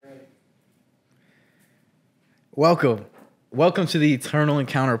Welcome. Welcome to the Eternal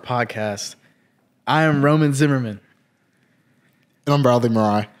Encounter podcast. I am Roman Zimmerman. And I'm Bradley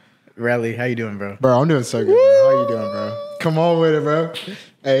Marai. Riley, how you doing, bro? Bro, I'm doing so good, bro. How you doing, bro? Come on with it, bro.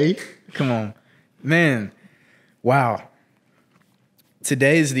 Hey. Come on. Man, wow.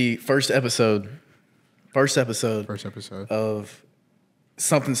 Today is the first episode of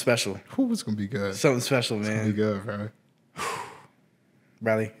something special. Ooh, it's going to be good. Something special, man. It's going to be good, bro.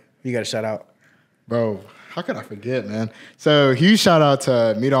 Riley, you got to shout out. Bro, how could I forget, man? So, huge shout out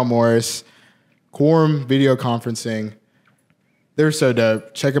to Meet Morris, Quorum Video Conferencing. They're so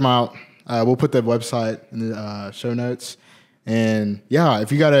dope. Check them out. We'll put the website in the show notes. And yeah,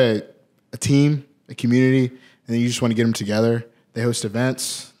 if you got a team, a community, and then you just want to get them together, they host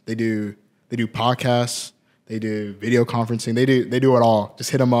events. They do podcasts. They do video conferencing. They do it all. Just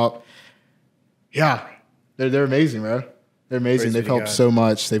hit them up. Yeah, they're amazing, bro. They're amazing. They've helped so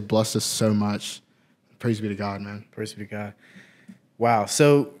much. They've blessed us so much. Praise be to God, man. Praise be to God. Wow.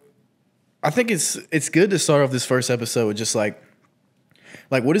 So I think it's good to start off this first episode with just like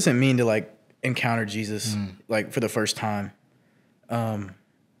what does it mean to like encounter Jesus like for the first time? I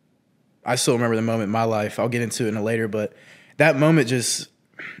still remember the moment in my life. I'll get into it later, but that moment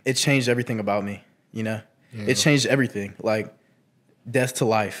it changed everything about me, you know? Yeah. It changed everything, like death to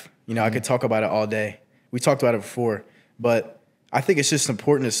life. You know, I could talk about it all day. We talked about it before, but I think it's just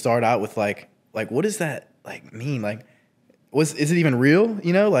important to start out with like what does that like mean? Like, is it even real?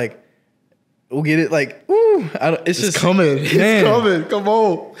 You know, like we'll get it. Like, ooh, it's just coming. Man, it's coming. Come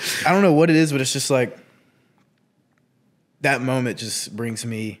on. I don't know what it is, but it's just like that moment just brings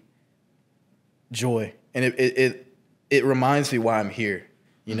me joy, and it reminds me why I'm here.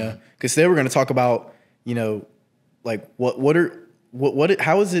 You know, because today we're going to talk about, you know, like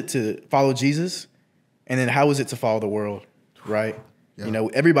how is it to follow Jesus, and then how is it to follow the world, right? Yeah. You know,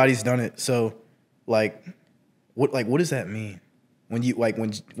 everybody's done it. So, what does that mean when you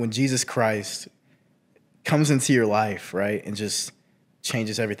when Jesus Christ comes into your life, right, and just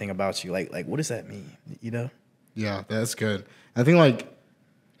changes everything about you? Like what does that mean? You know? Yeah, that's good. I think like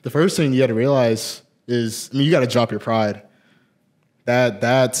the first thing you got to realize is, I mean, you got to drop your pride.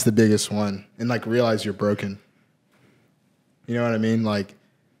 That's the biggest one, and like realize you're broken. You know what I mean? Like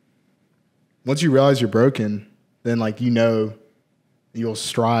once you realize you're broken, then like you'll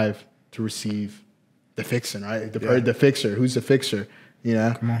strive to receive the fixing, right? The fixer. Who's the fixer? You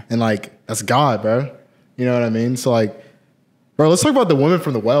know? Come on. And like that's God, bro. You know what I mean? So like, bro, let's talk about the woman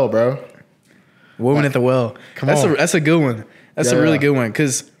from the well, bro. Woman at the well. That's a good one. That's a really good one.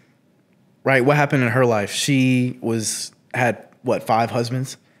 Because, right, what happened in her life? She had what, 5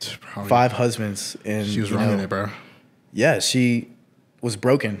 husbands? Probably. 5 husbands. And she was running it, bro. Yeah, she was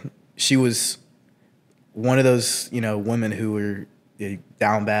broken. She was one of those, you know, women who were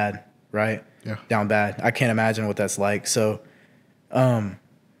down bad, right? Yeah. Down bad. I can't imagine what that's like. So,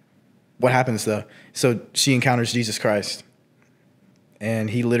 what happens though? So she encounters Jesus Christ, and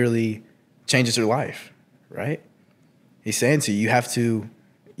he literally changes her life, right? He's saying to you,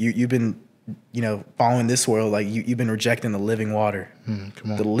 you've been, you know, following this world, like you've been rejecting the living water.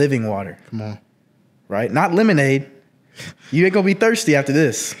 Come on. The living water. Come on. Right? Not lemonade. You ain't gonna be thirsty after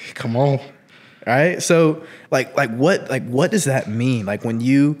this. Come on. All right? So what does that mean? Like when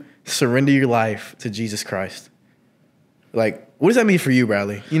you surrender your life to Jesus Christ, like what does that mean for you,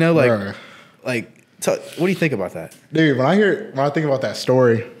 Bradley? You know, what do you think about that? Dude, when I think about that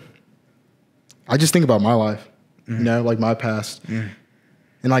story, I just think about my life, you know, like my past, and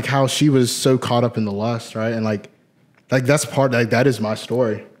like how she was so caught up in the lust, right? And like that's that is my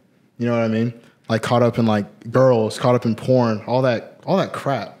story. You know what I mean? Like caught up in like girls, caught up in porn, all that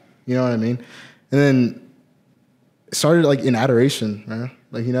crap. You know what I mean? And then it started like in adoration, right?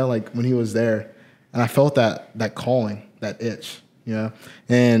 Like, you know, like when he was there, and I felt that calling, that itch, you know?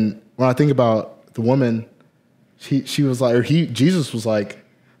 And when I think about the woman, she was like, Jesus was like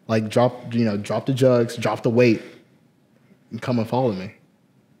drop the jugs, drop the weight, and come and follow me.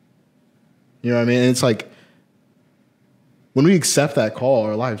 You know what I mean? And it's like when we accept that call,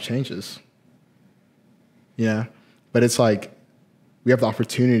 our life changes. You know? But it's like we have the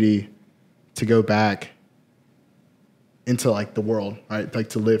opportunity to go back into like the world, right? Like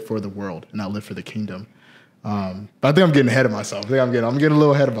to live for the world and not live for the kingdom. But I think I'm getting ahead of myself. I'm getting a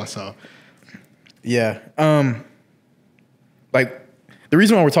little ahead of myself. Yeah. Like the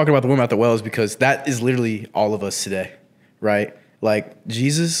reason why we're talking about the woman at the well is because that is literally all of us today, right? Like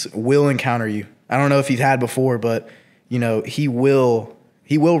Jesus will encounter you. I don't know if he's had before, but you know, he will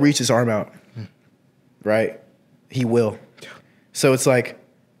reach his arm out, right? He will. So it's like,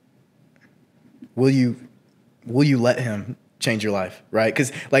 will you let him change your life, right?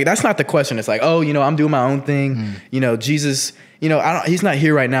 Because like that's not the question. It's like, oh, I'm doing my own thing. Jesus, he's not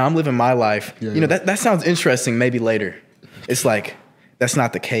here right now. I'm living my life. That sounds interesting. Maybe later. It's like that's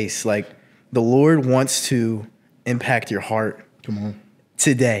not the case. Like the Lord wants to impact your heart. Come on.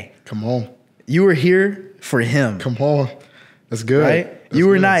 Today. Come on. You were here for Him. Come on. That's good. Right? You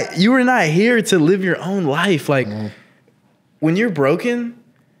were not here to live your own life. Like when you're broken,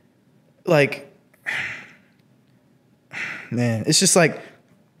 like man, it's just like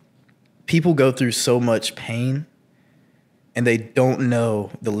people go through so much pain and they don't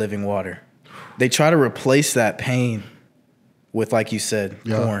know the living water. They try to replace that pain with, like you said,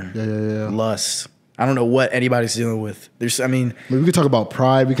 porn, lust. I don't know what anybody's dealing with. We could talk about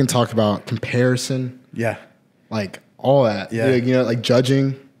pride. We can talk about comparison. Yeah. Like all that. Yeah. Like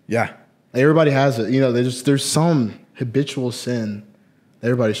judging. Yeah. Like everybody has it. There's some habitual sin that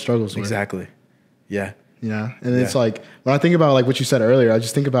everybody struggles with. Exactly. Yeah. And it's like, when I think about like what you said earlier, I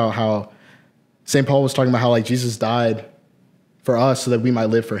just think about how St. Paul was talking about how like Jesus died for us so that we might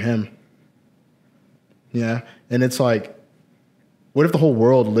live for Him. Yeah. And it's like, what if the whole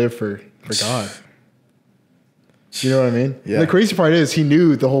world lived for God? You know what I mean? Yeah. And the crazy part is He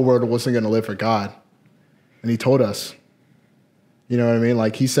knew the whole world wasn't going to live for God. And He told us. You know what I mean?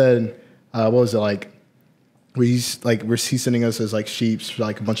 Like He said, what was it like? He's sending us as like sheep,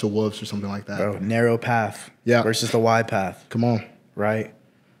 like a bunch of wolves or something like that. Bro, narrow path versus the wide path. Come on. Right?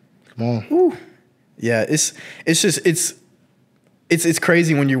 Come on. Woo. Yeah, it's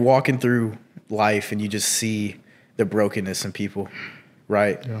crazy when you're walking through life and you just see the brokenness in people,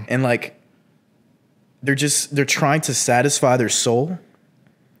 right? Yeah. And like they're trying to satisfy their soul,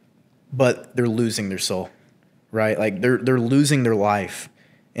 but they're losing their soul, right? Like they're losing their life,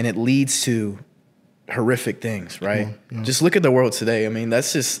 and it leads to horrific things, right? Yeah. Just look at the world today. I mean,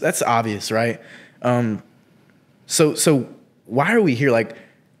 that's obvious, right? So why are we here? Like,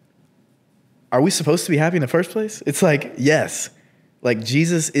 are we supposed to be happy in the first place? It's like, yes. Like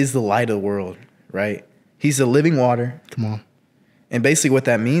Jesus is the light of the world, right? He's the living water. Come on. And basically what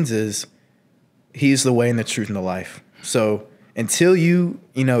that means is He's the way and the truth and the life. So until you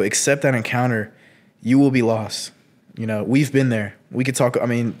accept that encounter, you will be lost. We've been there. We could talk.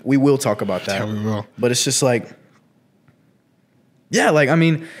 We will talk about that. Yeah, we will. But it's just like,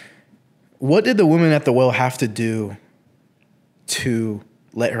 what did the woman at the well have to do to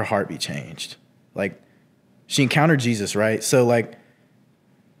let her heart be changed? Like, she encountered Jesus, right? So, like,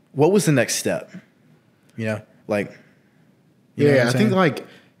 what was the next step? I think, like,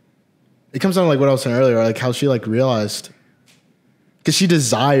 it comes down to, like, what I was saying earlier, like, how she, like, realized, because she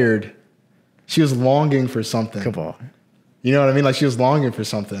was longing for something. Come on. You know what I mean? Like, she was longing for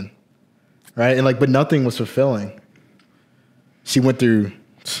something, right? And, like, but nothing was fulfilling. She went through,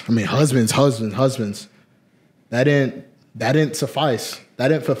 husbands. That didn't suffice. That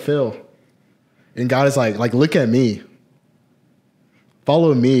didn't fulfill. And God is like, look at me.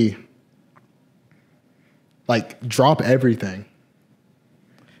 Follow me. Like, drop everything.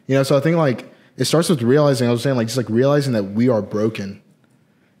 So I think, like, it starts with realizing, I was saying, like, just, like, realizing that we are broken.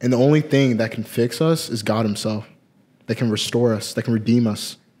 And the only thing that can fix us is God Himself. That can restore us. That can redeem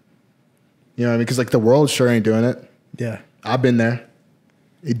us. You know what I mean? Because, like, the world sure ain't doing it. Yeah. I've been there.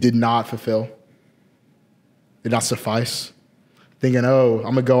 It did not fulfill. It did not suffice. Thinking, oh,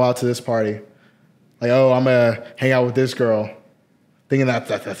 I'm going to go out to this party. Like, oh, I'm going to hang out with this girl. Thinking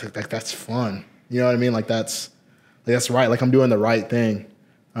that's fun. You know what I mean? Like, that's right. Like, I'm doing the right thing.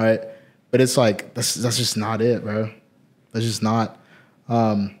 All right? But it's like, that's just not it, bro. That's just not.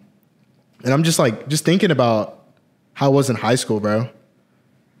 And I'm just thinking about how it was in high school, bro.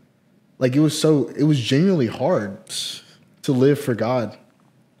 Like, it was genuinely hard to live for God.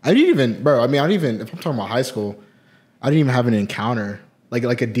 if I'm talking about high school, I didn't even have an encounter,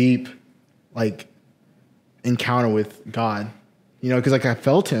 like a deep, like, encounter with God, because like I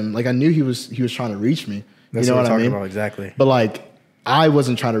felt Him, like I knew He was trying to reach me. That's what I'm I talking mean? about, exactly. But like, I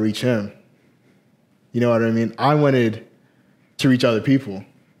wasn't trying to reach Him. You know what I mean? I wanted to reach other people.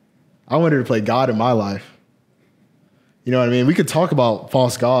 I wanted to play God in my life. You know what I mean? We could talk about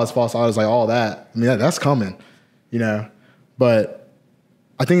false gods, false idols, like all that. I mean, that's coming, But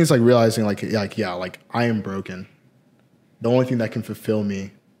I think it's like realizing, like I am broken. The only thing that can fulfill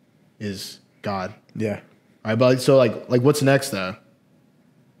me is God. Yeah. All right, but so like what's next though?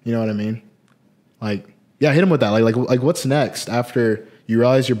 You know what I mean? Like, yeah, hit him with that. Like what's next after you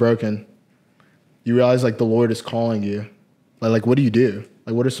realize you're broken? You realize like the Lord is calling you. Like what do you do?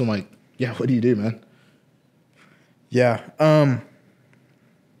 Like what are some what do you do, man? Yeah.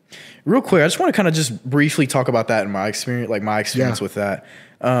 Real quick, I just want to kind of just briefly talk about that in my experience, with that.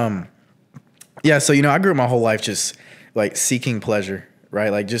 So, I grew up my whole life just like seeking pleasure, right?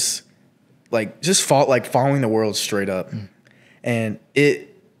 Like just following the world straight up. And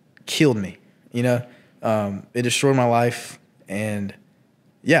it killed me, you know? It destroyed my life. And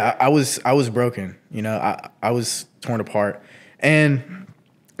yeah, I was broken, you know, I was torn apart. And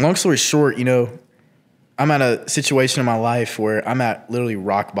long story short, you know, I'm at a situation in my life where I'm at literally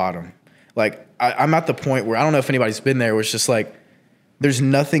rock bottom. Like I'm at the point where I don't know if anybody's been there, where it's just like, there's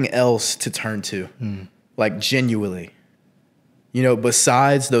nothing else to turn to, like genuinely, you know,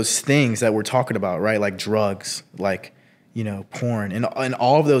 besides those things that we're talking about, right? Like drugs, like, you know, porn and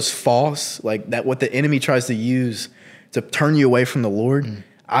all of those false, like that, what the enemy tries to use to turn you away from the Lord.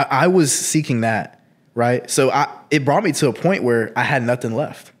 I was seeking that, right? So it brought me to a point where I had nothing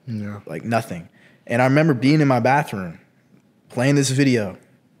left, like nothing. And I remember being in my bathroom playing this video,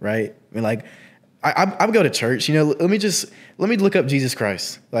 right? I mean, like, I would go to church, you know, let me look up Jesus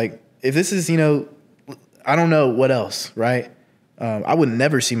Christ. Like, if this is, you know, I don't know what else, right? I would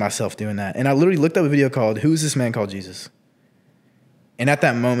never see myself doing that. And I literally looked up a video called, Who's This Man Called Jesus? And at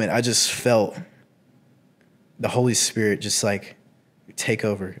that moment, I just felt the Holy Spirit just like take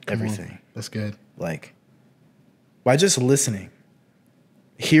over everything. That's good. Like, by just listening,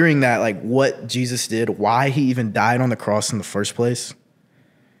 hearing that, like what Jesus did, why he even died on the cross in the first place.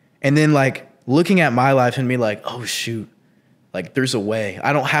 And then like looking at my life and be like, oh shoot, like there's a way.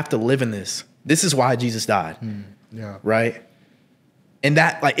 I don't have to live in this. This is why Jesus died. Yeah. Right. And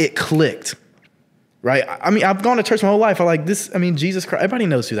that, like, it clicked. Right. I mean, I've gone to church my whole life. I like this. I mean, Jesus Christ, everybody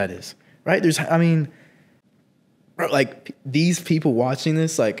knows who that is. Right. Like these people watching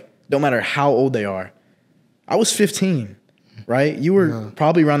this, like, no matter how old they are. I was 15. Right. You were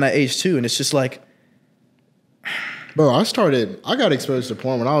probably around that age too. And it's just like, bro, I got exposed to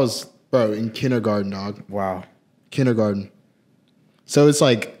porn when I was, in kindergarten, dog. Wow. Kindergarten. So it's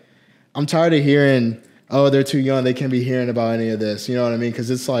like, I'm tired of hearing, oh, they're too young, they can't be hearing about any of this. You know what I mean? Because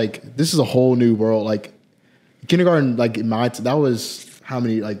it's like, this is a whole new world. Like, kindergarten, like, that was how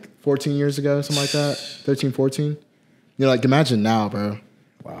many, like, 14 years ago, something like that? 13, 14? You know, like, imagine now, bro.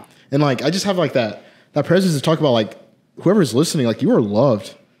 Wow. And, like, I just have, like, that presence to talk about, like, whoever's listening, like, you are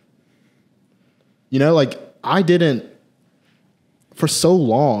loved. You know, like, for so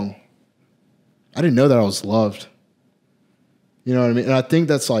long, I didn't know that I was loved. You know what I mean? And I think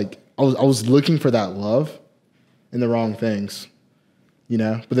that's, like, I was looking for that love in the wrong things, you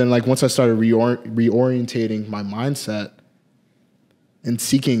know? But then, like, once I started reorientating my mindset and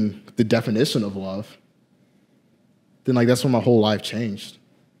seeking the definition of love, then, like, that's when my whole life changed.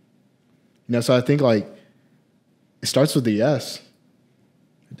 You know, so I think, like, it starts with the yes.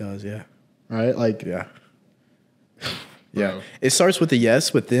 It does, yeah. Right? Like, yeah. Yeah. It starts with the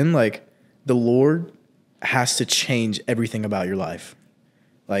yes, but then, like, the Lord has to change everything about your life.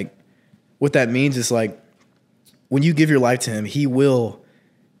 Like, what that means is, like, when you give your life to him, he will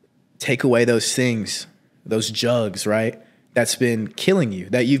take away those things, those jugs, right? That's been killing you,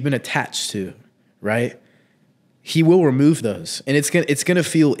 that you've been attached to, right? He will remove those, and it's gonna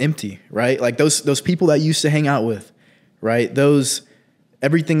feel empty, right? Like those people that you used to hang out with, right?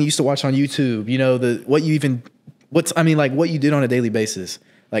 Everything you used to watch on YouTube, you know, what you did on a daily basis.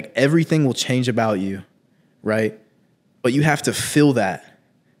 Like, everything will change about you, right? But you have to fill that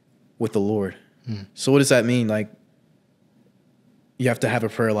with the Lord. So what does that mean? Like, you have to have a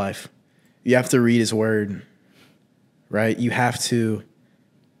prayer life. You have to read his word, right? You have to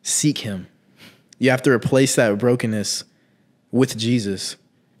seek him. You have to replace that brokenness with Jesus.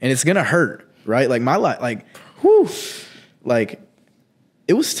 And it's going to hurt, right? Like, my life, like, whew, like,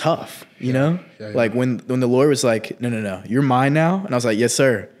 it was tough, you know? Yeah. Like, when the Lord was like, no, you're mine now. And I was like, yes,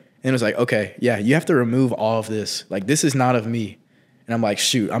 sir. And it was like, okay, yeah, you have to remove all of this. Like, this is not of me. And I'm like,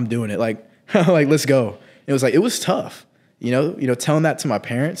 shoot, I'm doing it. Like, like, let's go. And it was like, it was tough, you know, telling that to my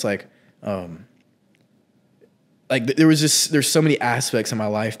parents, like there's so many aspects in my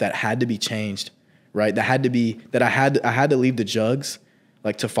life that had to be changed, right? I had to leave the jugs,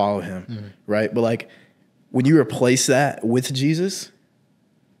 like, to follow him, right? But, like, when you replace that with Jesus,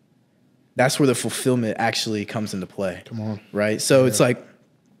 that's where the fulfillment actually comes into play. Come on. Right? So it's like,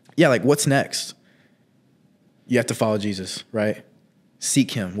 yeah, like, what's next? You have to follow Jesus, right?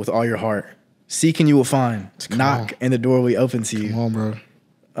 Seek him with all your heart. Seek and you will find. Knock and the door will be open to you. Come on,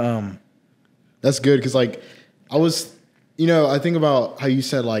 bro. That's good, because, like, I was, you know, I think about how you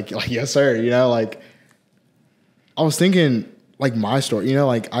said, like yes, sir, you know, like, I was thinking, like, my story, you know,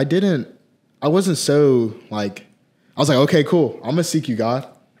 like, I wasn't so, like, I was like, okay, cool, I'm going to seek you, God.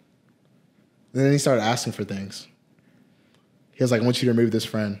 And then he started asking for things. He was like, I want you to remove this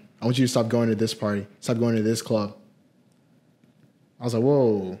friend. I want you to stop going to this party. Stop going to this club. I was like,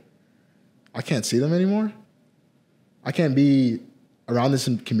 whoa, I can't see them anymore? I can't be around this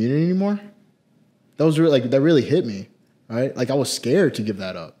community anymore. That was really, that really hit me, right? Like I was scared to give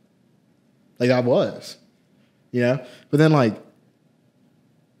that up. Like I was, But then like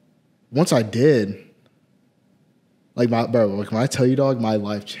once I did, like like when I tell you, dog, my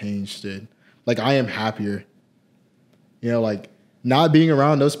life changed, dude. Like I am happier. Like not being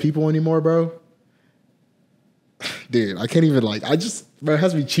around those people anymore, bro. Dude, I can't even bro, it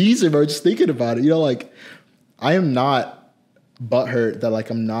has me cheesing, bro, just thinking about it. Like I am not butthurt that like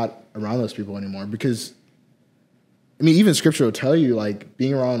I'm not around those people anymore because I mean, even scripture will tell you like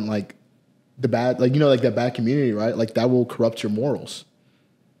being around like the bad, like, like that bad community, right? Like that will corrupt your morals.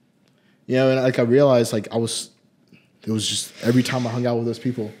 And like I realized like it was just every time I hung out with those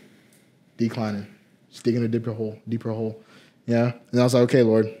people, declining, just digging a deeper hole. Yeah. And I was like, okay,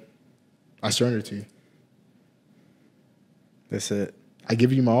 Lord, I surrender to you. That's it. I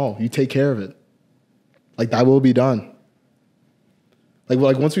give you my all. You take care of it. Like that will be done.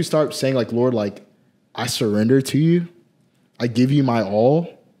 Like once we start saying like, Lord, like I surrender to you, I give you my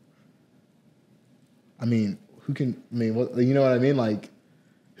all. I mean, what, you know what I mean? Like,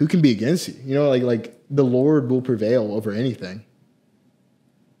 who can be against you? Like the Lord will prevail over anything.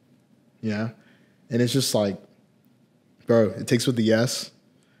 And it's just like, bro, it takes with the yes,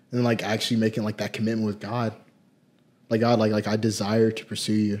 and then like actually making like that commitment with God. Like God, like I desire to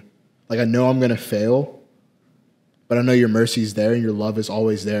pursue you. Like I know I'm gonna fail, but I know your mercy is there and your love is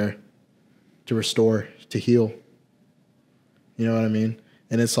always there to restore, to heal. You know what I mean?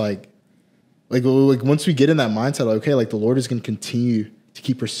 And it's like once we get in that mindset, like, okay, like the Lord is gonna continue to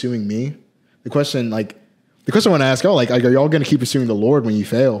keep pursuing me. The question I want to ask, are y'all gonna keep pursuing the Lord when you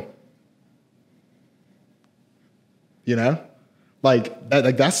fail? Like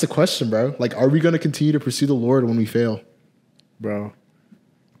that's the question, bro. Like, are we gonna continue to pursue the Lord when we fail? Bro.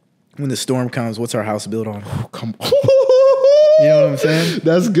 When the storm comes, what's our house built on? Oh, come on. You know what I'm saying?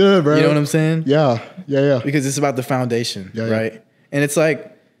 That's good, bro. You know what I'm saying? Yeah. Because it's about the foundation, right? Yeah. And it's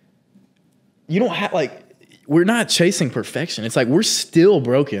like, you don't have, like, we're not chasing perfection. It's like, we're still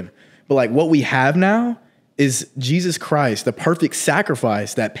broken. But like what we have now is Jesus Christ, the perfect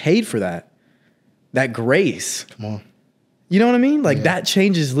sacrifice that paid for that grace. Come on. You know what I mean? Like that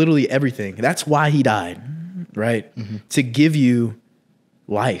changes literally everything. That's why he died, right? Mm-hmm. To give you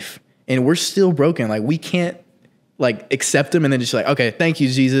life. And we're still broken. Like we can't like accept him and then just like, okay, thank you,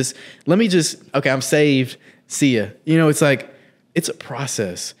 Jesus. I'm saved. See ya. It's like, it's a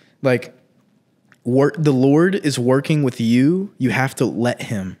process. Like the Lord is working with you. You have to let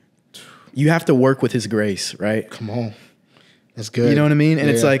him. You have to work with his grace, right? Come on. That's good. You know what I mean? And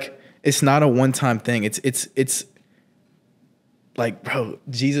it's like, it's not a one-time thing. It's like, bro,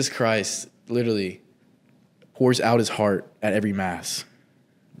 Jesus Christ literally pours out his heart at every mass,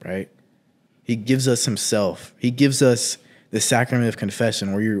 right? He gives us himself. He gives us the sacrament of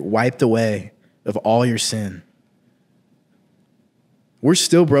confession where you're wiped away of all your sin. We're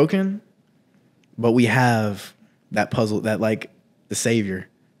still broken, but we have that puzzle, that like the Savior,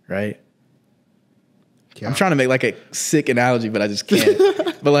 right? Yeah. I'm trying to make like a sick analogy, but I just can't.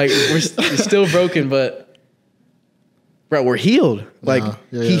 But like we're still broken, but bro, we're healed. Like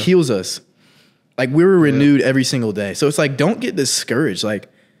he heals us. Like we're renewed every single day. So it's like, don't get discouraged.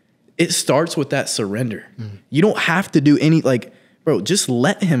 Like it starts with that surrender. You don't have to do any, like, bro, just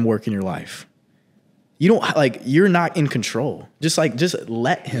let him work in your life. You don't like, you're not in control. Just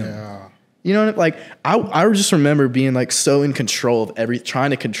let him. Yeah. You know what I mean? Like I just remember being like so in control of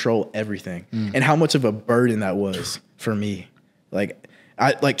trying to control everything and how much of a burden that was for me. Like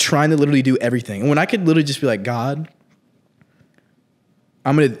I like trying to literally do everything. And when I could literally just be like, God,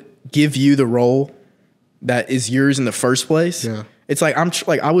 I'm going to give you the role that is yours in the first place. Yeah. It's like,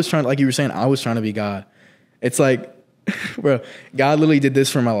 I was trying, like you were saying, I was trying to be God. It's like, bro, God literally did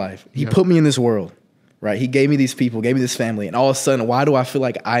this for my life. He put me in this world. Right, he gave me these people, gave me this family, and all of a sudden, why do I feel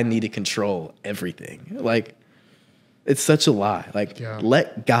like I need to control everything? Like, it's such a lie. Like,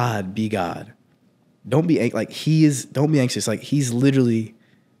 let God be God. Don't be Don't be anxious. Like, he's literally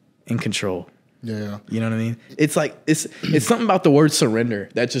in control. Yeah, you know what I mean? It's like it's something about the word surrender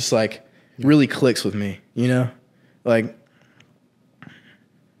that just like really clicks with me. Like,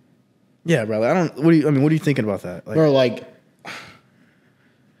 yeah, brother. What are you thinking about that? Like, bro, like,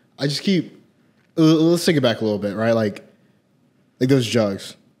 I just keep. Let's take it back a little bit, right? Like those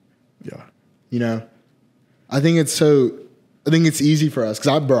jugs. Yeah. I think it's easy for us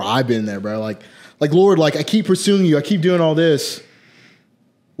because I've been there, bro. Like Lord, like I keep pursuing you. I keep doing all this.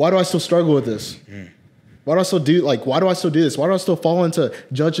 Why do I still struggle with this? Why do I still do this? Why do I still fall into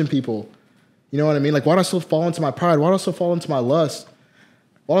judging people? You know what I mean? Like, why do I still fall into my pride? Why do I still fall into my lust?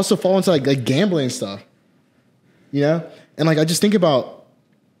 Why do I still fall into like gambling and stuff? you know? And like, I just think about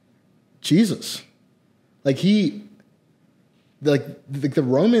Jesus. Like the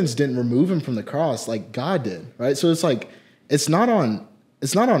Romans didn't remove him from the cross like God did, right? So it's like, it's not on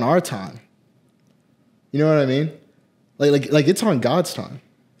our time. You know what I mean? Like it's on God's time.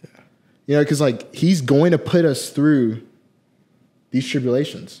 Yeah. You know, because like he's going to put us through these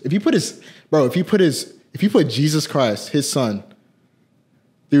tribulations. If you put Jesus Christ, his son,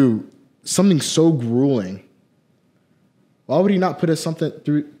 through something so grueling, why would he not put us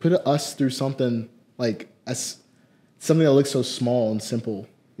through something like something that looks so small and simple?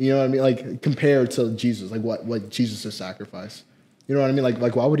 You know what I mean? Like compared to Jesus, like what Jesus has sacrificed. You know what I mean?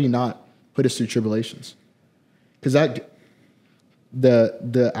 Like why would he not put us through tribulations? Because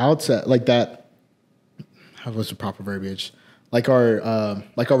the outset, like that, how was the proper verbiage? Like our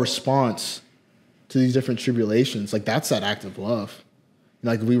response to these different tribulations, like that's that act of love.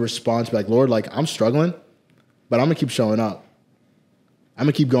 Like we respond to like, Lord, like I'm struggling, but I'm gonna keep showing up. I'm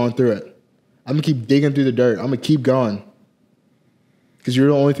gonna keep going through it. I'm gonna keep digging through the dirt. I'm gonna keep going. Because you're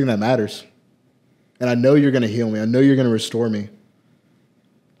the only thing that matters. And I know you're gonna heal me. I know you're gonna restore me.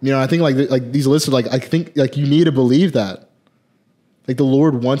 You know, I think like these lists are like, I think like you need to believe that. Like the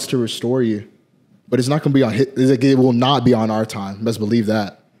Lord wants to restore you. But it's not gonna be on it will not be on our time. Best believe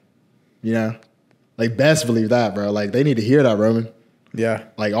that. You know? Like best believe that, bro. Like they need to hear that, Roman. Yeah.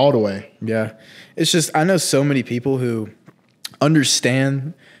 Like all the way. Yeah. It's just, I know so many people who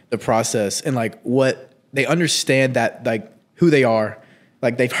understand the process and like what they understand, that like who they are.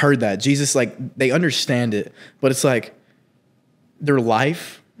 Like they've heard that Jesus, like they understand it, but it's like their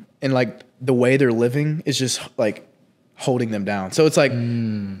life and like the way they're living is just like holding them down. So it's like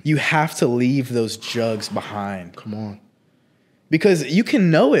you have to leave those jugs behind. Come on. Because you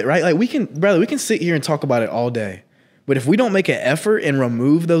can know it, right? Like we can sit here and talk about it all day. But if we don't make an effort and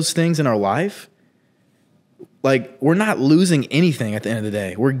remove those things in our life, like we're not losing anything at the end of the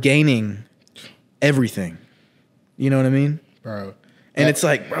day. We're gaining everything. You know what I mean? Bro. And it's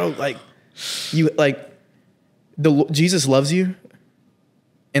like, bro, like you like Jesus loves you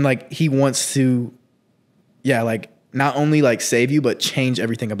and like he wants to like not only like save you but change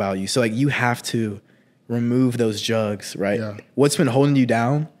everything about you. So like you have to remove those jugs, right? Yeah. What's been holding you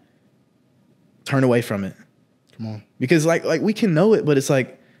down? Turn away from it. Come on. Because like we can know it, but it's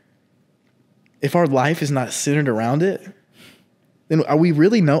like if our life is not centered around it, then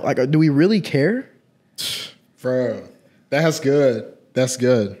do we really care? Bro, that's good. That's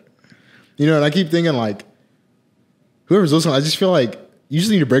good. You know, and I keep thinking like whoever's listening, I just feel like you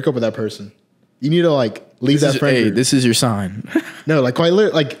just need to break up with that person. You need to like leave that friend. Hey, this is your sign. No, like quite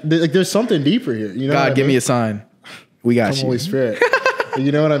literally, like there's something deeper here. You know, God, give me a sign. We got you. Holy Spirit.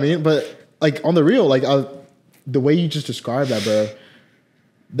 You know what I mean? But like on the real, like the way you just described that, bro.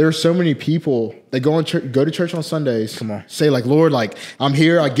 There are so many people that go to church on Sundays. Come on, say like, Lord, like I'm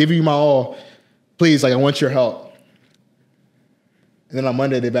here. I give you my all. Please, like I want your help. And then on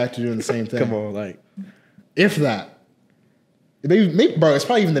Monday they're back to doing the same thing. Come on, like if that. Maybe, bro, it's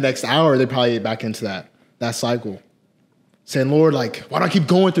probably even the next hour they're probably back into that cycle. Saying, Lord, like, why do I keep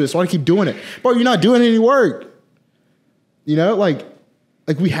going through this? Why do I keep doing it? Bro, you're not doing any work. You know, like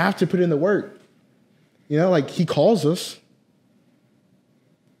we have to put in the work. You know, like he calls us,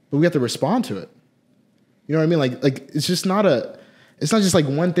 but we have to respond to it. You know what I mean? Like it's not just like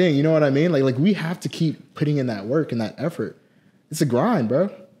one thing. You know what I mean? Like we have to keep putting in that work and that effort. It's a grind, bro.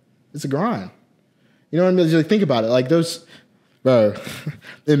 It's a grind. You know what I mean? Just like, think about it. Like those, bro,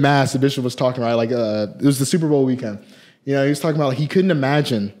 in Mass, the bishop was talking, right? Like it was the Super Bowl weekend. You know, he was talking about like he couldn't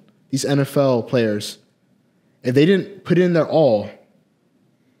imagine these NFL players if they didn't put in their all.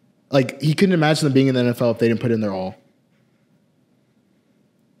 Like he couldn't imagine them being in the NFL if they didn't put in their all.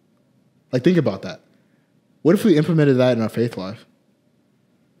 Like think about that. What if we implemented that in our faith life?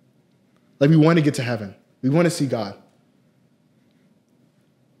 Like we want to get to heaven. We want to see God.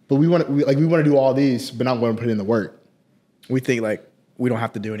 But we want to do all these, but not want to put in the work. We think like we don't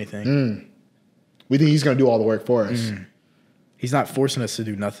have to do anything. We think he's going to do all the work for us. He's not forcing us to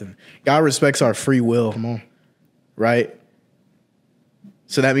do nothing. God respects our free will. Come on. Right?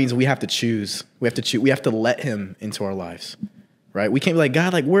 So that means we have to choose. We have to let him into our lives. Right? We can't be like,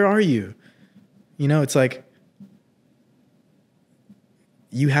 God, like, where are you? You know, it's like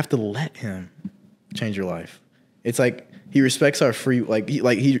you have to let him change your life. It's like he respects our free,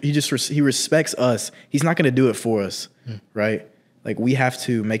 he respects us. He's not going to do it for us, right? Like we have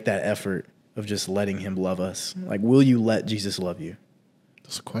to make that effort of just letting him love us. Like, will you let Jesus love you?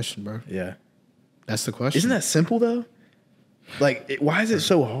 That's the question, bro. Yeah. That's the question. Isn't that simple though? Like, why is it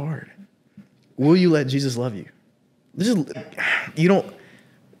so hard? Will you let Jesus love you?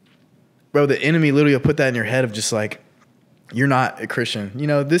 bro, the enemy literally will put that in your head of just like, you're not a Christian. You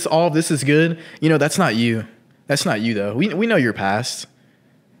know, all of this is good. You know, that's not you. That's not you though. We know your past.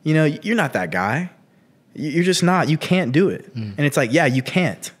 You know, you're not that guy. You're just not. You can't do it. And it's like, yeah, you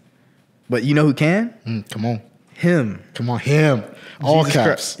can't. But you know who can? Come on. Him. Come on, him. All Jesus caps.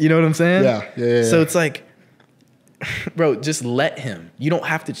 Christ. You know what I'm saying? Yeah. So it's like, bro, just let him. You don't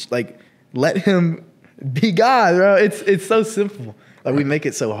have to like let him be God, bro. It's so simple. Like we make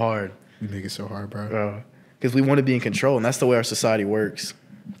it so hard. We make it so hard, bro. Because we want to be in control, and that's the way our society works.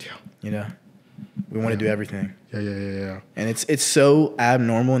 Yeah. You know, we want to do everything. Yeah. And it's so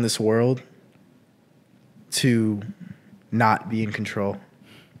abnormal in this world to not be in control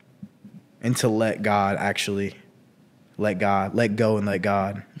and to let God actually let go and let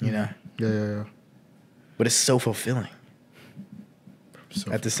God, you know? Yeah. But it's so fulfilling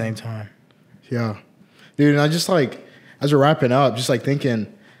at the same time. Yeah. Dude, and I just like, as we're wrapping up, just like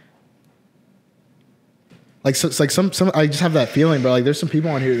thinking, like, so it's like some, I just have that feeling, bro. Like there's some people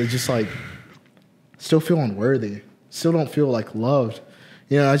on here that just like still feel unworthy, still don't feel like loved.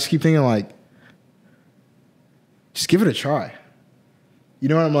 You know, I just keep thinking like, just give it a try. You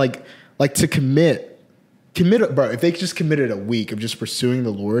know what I'm like to commit, bro. If they just committed a week of just pursuing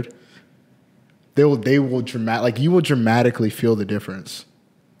the Lord, you will dramatically feel the difference.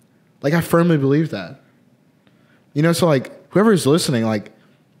 Like I firmly believe that. You know, so like whoever's listening, like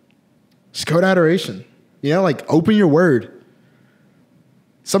just go to adoration. You know, like open your word.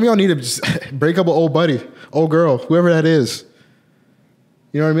 Some of y'all need to just break up an old buddy, old girl, whoever that is.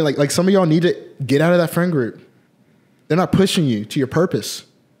 You know what I mean? Like some of y'all need to get out of that friend group. They're not pushing you to your purpose.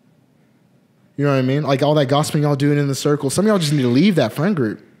 You know what I mean? Like all that gossiping y'all doing in the circle. Some of y'all just need to leave that friend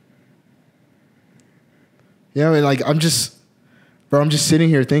group. You know what I mean? Like I'm just sitting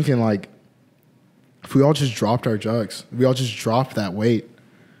here thinking like, if we all just dropped our jugs, if we all just dropped that weight,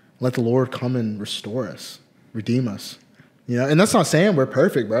 let the Lord come and restore us, redeem us. You know, and that's not saying we're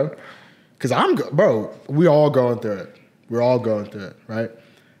perfect, bro. Because we all going through it. We're all going through it, right?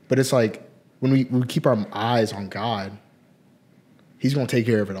 But it's like when we keep our eyes on God, He's going to take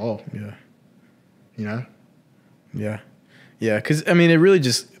care of it all. Yeah. You know? Yeah. Yeah. Because, I mean, it really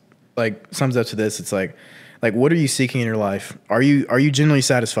just like sums up to this. It's like what are you seeking in your life? Are you genuinely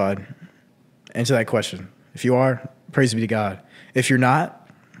satisfied? Answer that question. If you are, praise be to God. If you're not,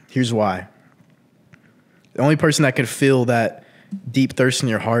 here's why. The only person that can fill that deep thirst in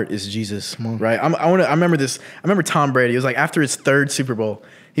your heart is Jesus, right? I remember this. I remember Tom Brady. It was like after his 3rd Super Bowl,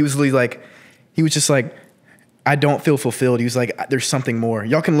 he was just like, I don't feel fulfilled. He was like, there's something more.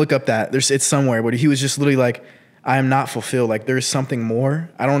 Y'all can look up that. It's somewhere, but he was just literally like, I am not fulfilled. Like there's something more.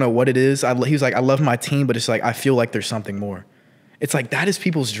 I don't know what it is. He was like, I love my team, but it's like, I feel like there's something more. It's like, that is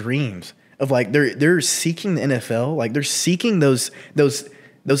people's dreams of like, they're seeking the NFL. Like they're seeking those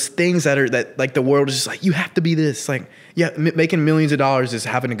things that like the world is just like, you have to be this. Like, yeah, making millions of dollars is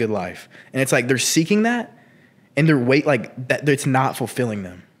having a good life. And it's like, they're seeking that and they're like that. It's not fulfilling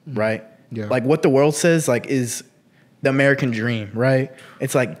them. Right. Yeah. Like what the world says, like is the American dream, right?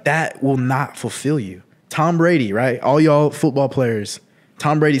 It's like, that will not fulfill you. Tom Brady, right? All y'all football players,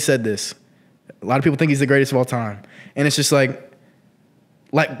 Tom Brady said this. A lot of people think he's the greatest of all time. And it's just like,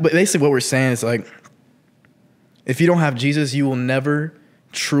 but basically what we're saying is like, if you don't have Jesus, you will never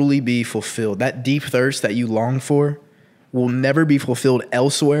truly be fulfilled. That deep thirst that you long for will never be fulfilled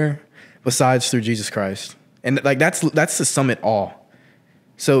elsewhere besides through Jesus Christ. And like, that's to sum it all.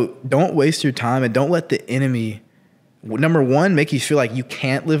 So don't waste your time and don't let the enemy, number one, make you feel like you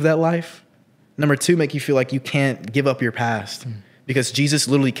can't live that life. Number two, make you feel like you can't give up your past because Jesus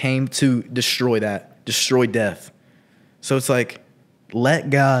literally came to destroy death. So it's like, let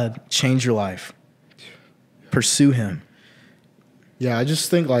God change your life. Pursue Him. Yeah, I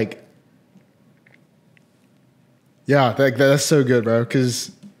just think like, yeah, that's so good, bro.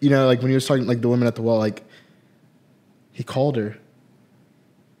 Because, you know, like when he was talking like the woman at the well, like he called her.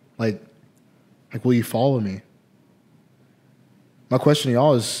 Like, will you follow me? My question to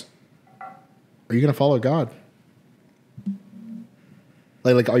y'all is, are you going to follow God?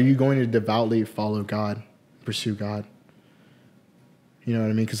 Like, are you going to devoutly follow God, pursue God? You know what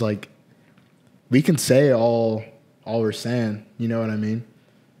I mean? Because, like, we can say all we're saying, you know what I mean?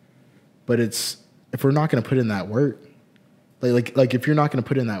 But if we're not going to put in that work, like if you're not going to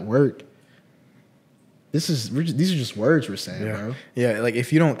put in that work, these are just words we're saying, bro. Yeah, like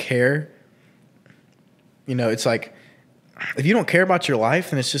if you don't care, you know, it's like, if you don't care about your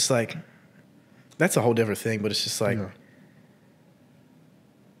life, then it's just like, that's a whole different thing. But it's just like,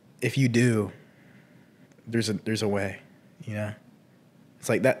 if you do, there's a way, you know? It's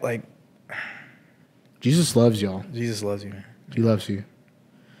like that, like. Jesus loves y'all. Jesus loves you, man. He loves you.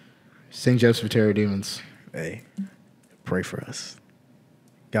 St. Joseph of Terror Demons. Hey, pray for us.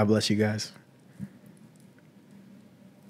 God bless you guys.